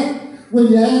 Think back when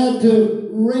you had to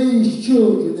raise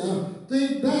children.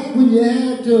 Think back when you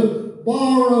had to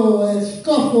borrow and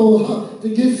scuffle to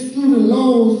get student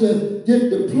loans, to get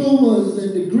diplomas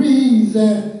and degrees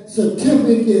and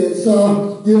certificates.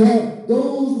 You had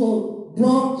those were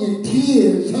brought in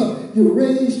tears. You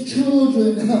raised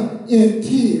children in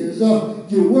tears.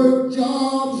 You work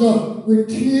jobs with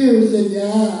tears in your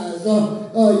eyes.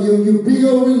 You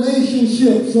build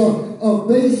relationships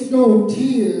based on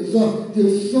tears.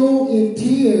 You sow in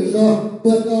tears,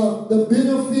 but the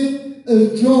benefit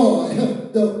is joy.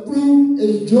 The fruit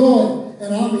is joy.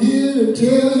 And I'm here to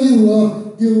tell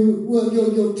you,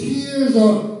 your tears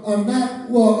are not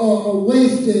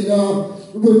wasted.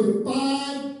 When you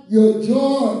find your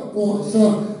joy voice,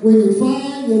 when you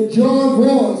find your joy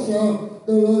voice,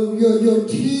 your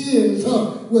tears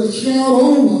will shout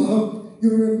over. You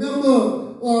remember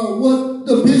what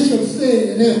the bishop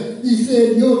said. He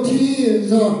said, your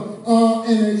tears are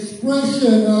an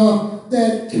expression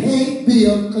that can't be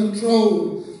uncontrolled.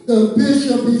 The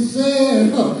bishop, he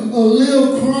said, a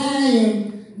little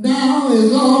crying now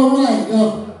is all right,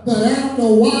 but after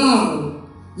a while,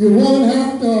 you won't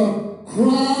have to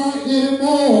cry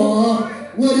anymore.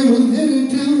 What he was getting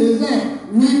to is that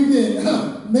weeping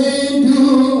may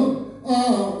endure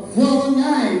for the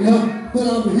night, but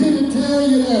I'm here to tell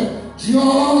you that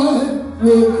joy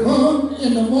will come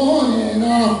in the morning.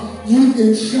 You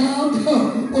can shout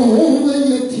over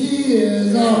your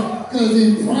tears because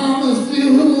he promised you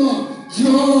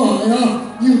joy.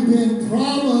 You've been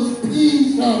promised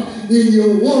peace, and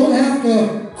you won't have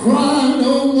to cry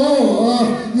no more.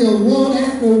 You won't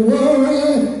have to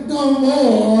worry no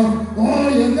more. All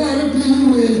you got to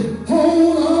do is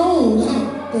hold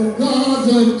on to God's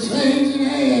unchanging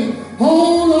hand.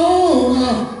 Hold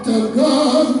on to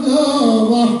God's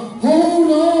love.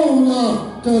 Hold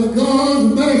on to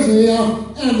God's mercy,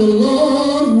 and the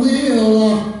Lord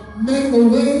will make a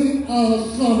way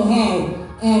somehow.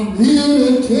 I'm here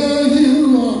to tell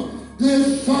you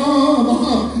this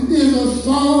psalm is a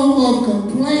psalm of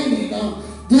complaining.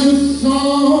 This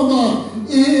psalm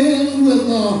is with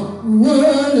a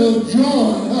word of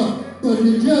joy. But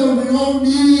you just don't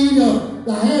need to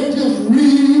just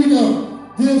read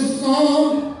this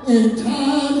psalm in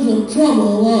times of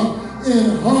trouble,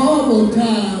 in horrible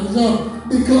times,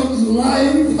 because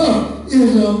life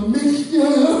is a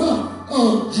mixture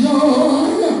of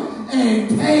joy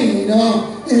and pain.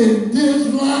 In this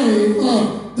life,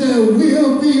 there will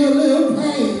be a little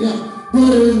pain,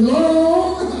 but as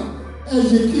long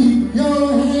as you keep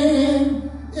your hand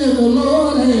in the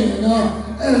Lord's hand,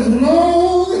 as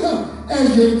long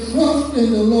as you trust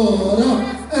in the Lord,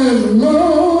 as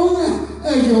long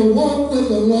as you walk with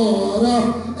the Lord,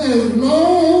 as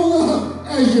long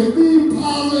as you be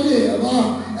positive,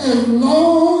 as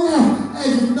long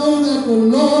as you know that the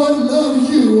Lord loves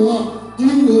you,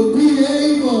 you will be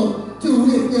able to,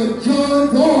 with your joy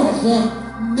voice,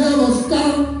 never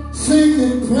stop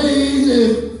singing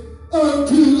praises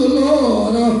unto the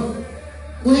Lord.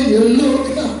 When you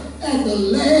look at the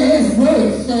last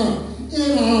verse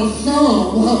in our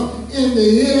psalm, in the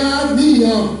NIV,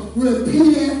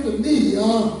 repeat after me.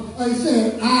 I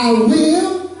said, I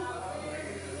will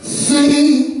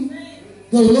sing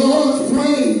the Lord's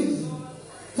praise,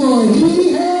 for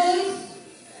he has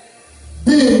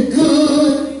been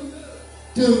good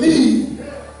to me.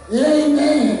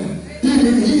 Amen. Did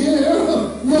you hear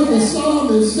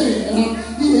Lord is saying.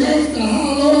 He asked her,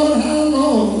 how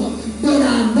long? But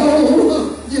I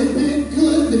know you've been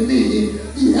good to me.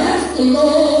 He asked the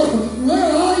Lord,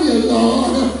 where are you,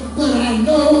 Lord? But I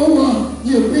know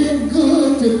you've been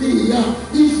good to me.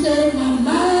 He said, my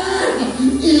mind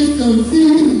is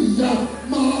confused.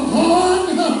 My heart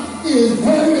is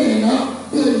hurting.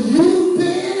 But you've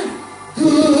been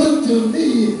good to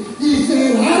me. He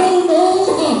said, I don't know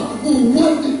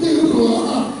what to do.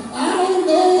 I don't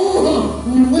know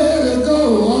where to go.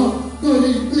 But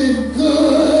it's been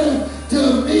good to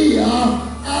me. I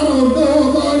don't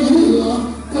know about you,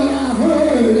 but I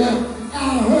heard that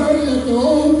the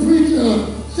old preacher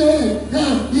said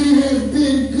he has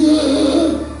been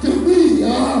good to me.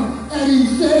 And he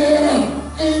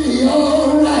said, ain't he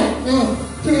all right?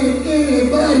 Can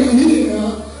anybody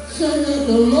here say that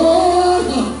the Lord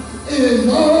is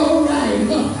all right?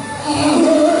 I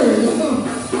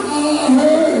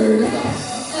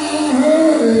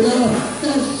heard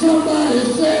that somebody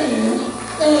said,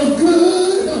 as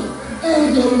good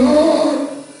as the Lord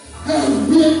has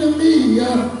been to me,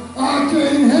 I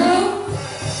can't help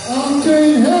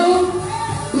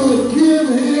but give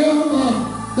him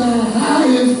the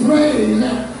highest praise.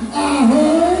 I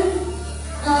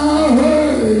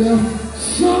heard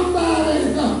somebody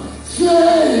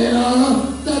say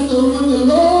that when the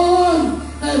Lord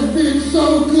has been so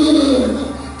good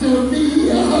to me,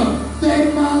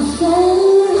 that my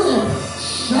soul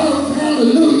shouts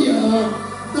hallelujah.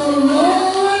 The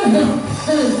Lord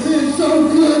has been so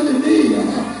good to me.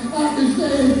 I can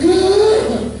say as good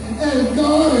as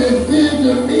God has been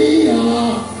to me. I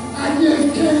just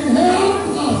can't help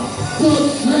but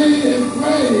say his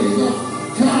praise.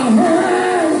 I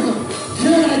heard,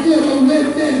 can I get a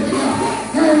witness?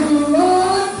 Has the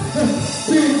Lord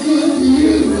been good to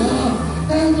you?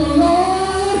 Has the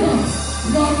Lord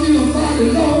brought you a mighty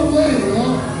long way?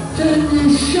 Can you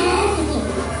shout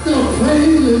the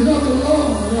praises of the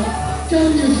Lord? Can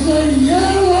you say,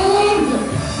 yeah, Lord?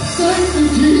 Thank you,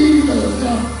 Jesus.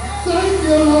 Thank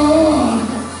you, Lord.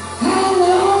 How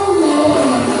long,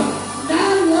 Lord?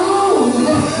 Not long.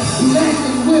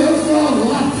 Blessings will flow.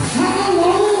 How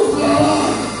long,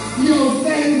 Lord? Your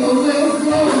favor will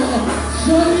flow.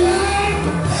 Say yes.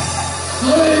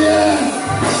 Say yes.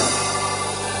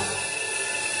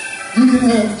 You can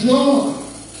have joy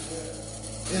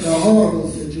in a horrible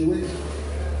situation.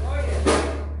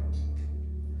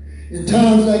 In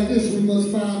times like this, we must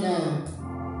find our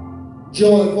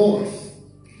joy voice.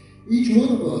 Each one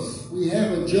of us, we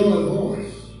have a joy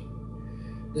voice.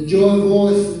 The joy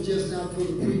voice is just not for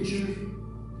the preacher,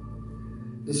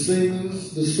 the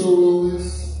singers, the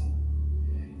soloists.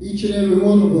 Each and every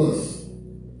one of us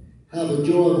have a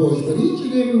joy voice, but each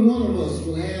and every one of us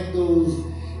will have those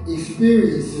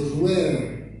experiences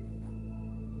where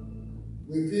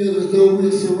we feel as though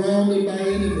we're surrounded by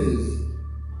enemies.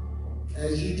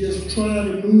 As you just try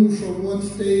to move from one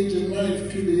stage of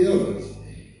life to the others,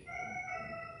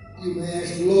 you may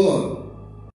ask the Lord,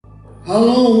 how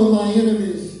long will my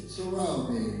enemies surround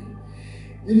me?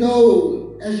 You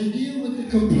know, as you deal with the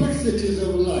complexities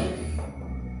of life,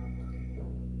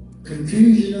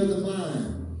 confusion of the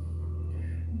mind,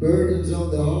 burdens of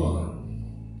the heart.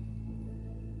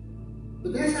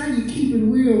 But that's how you keep it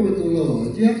real with the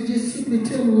Lord. You have to just simply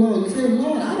tell the Lord, say,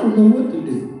 Lord, I don't know what to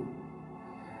do.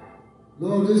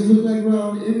 Lord, this looks like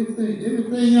around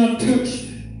everything I touch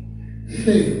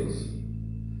fails.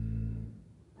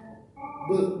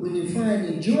 But when you find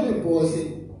the joy voice,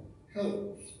 it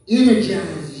helps,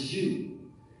 energizes you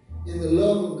in the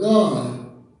love of God,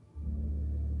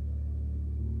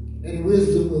 and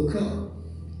wisdom will come.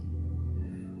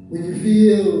 When you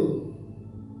feel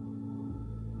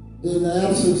in the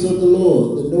absence of the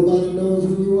Lord, that nobody knows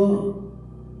who you are,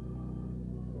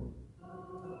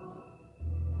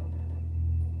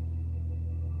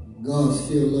 God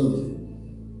still loves you.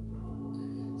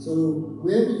 So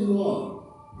wherever you are,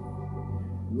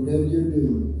 whatever you're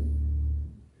doing,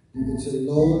 you can say,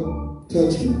 Lord,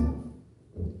 touch me.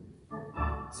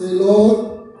 Say,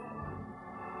 Lord,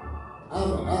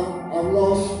 I've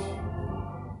lost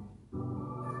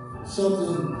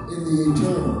something in the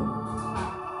eternal.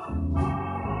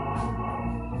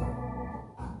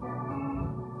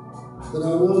 But I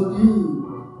want you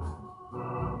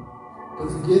to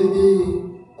forgive me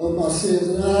of my sins,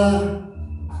 and I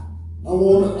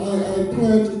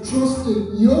plan to trust in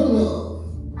your love,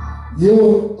 your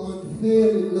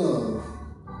unfailing love.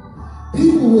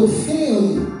 People will fail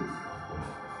you.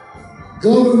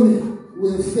 Government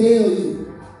will fail you.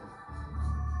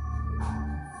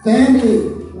 Family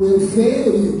will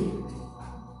fail you.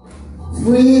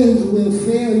 Friends will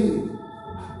fail you.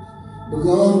 But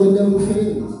God will never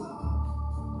fail you.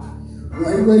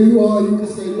 Right where you are, you can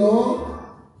say, Lord,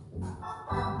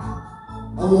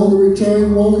 I want to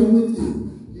return walking with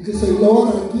you. You can say,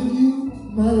 Lord, I give you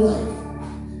my life.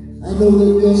 I know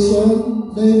that your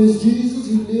son, name is Jesus.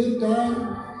 He lived, died,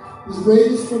 was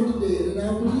raised from the dead, and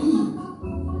I believe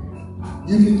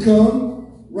you can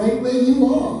come right where you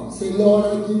are. Say, Lord,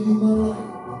 I give you my life.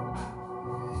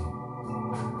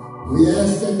 We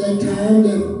ask at that time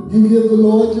that you give the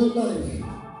Lord your life.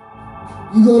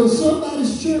 You go to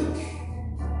somebody's church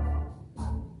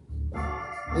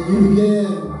and you begin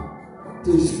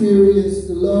to experience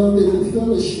the love and the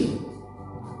fellowship.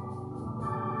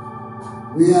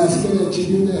 We ask that you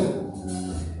do that.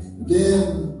 Again,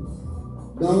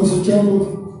 Donaldson Chapel,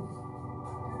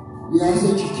 we ask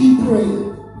that you keep praying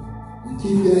and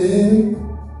keep your hand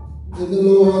in the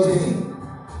Lord's hand.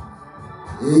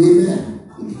 Amen.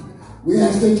 We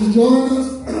ask that you join us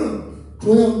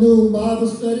 12 noon Bible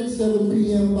study, 7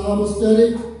 p.m. Bible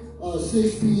study,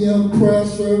 6 p.m. prayer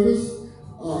service.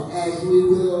 As we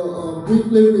will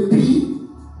briefly repeat,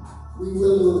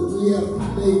 we have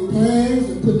made plans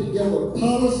and put together a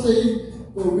policy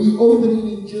for reopening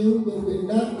in June, but we're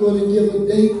not going to give a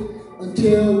date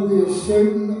until we are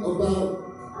certain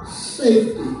about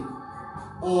safety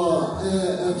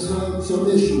and some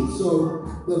issues.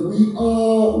 But we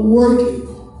are working.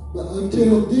 But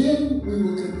until then, we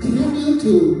will continue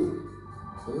to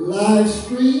live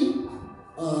stream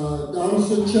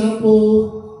Donaldson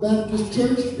Chapel Baptist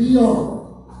Church beyond.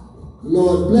 The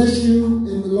Lord bless you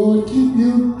and the Lord keep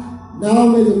you. Now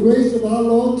may the grace of our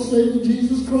Lord and Savior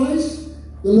Jesus Christ,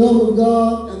 the love of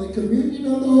God, and the communion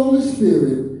of the Holy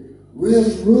Spirit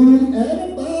rest, rule, and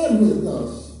abide with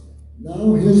us,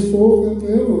 now, henceforth, and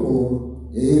forevermore.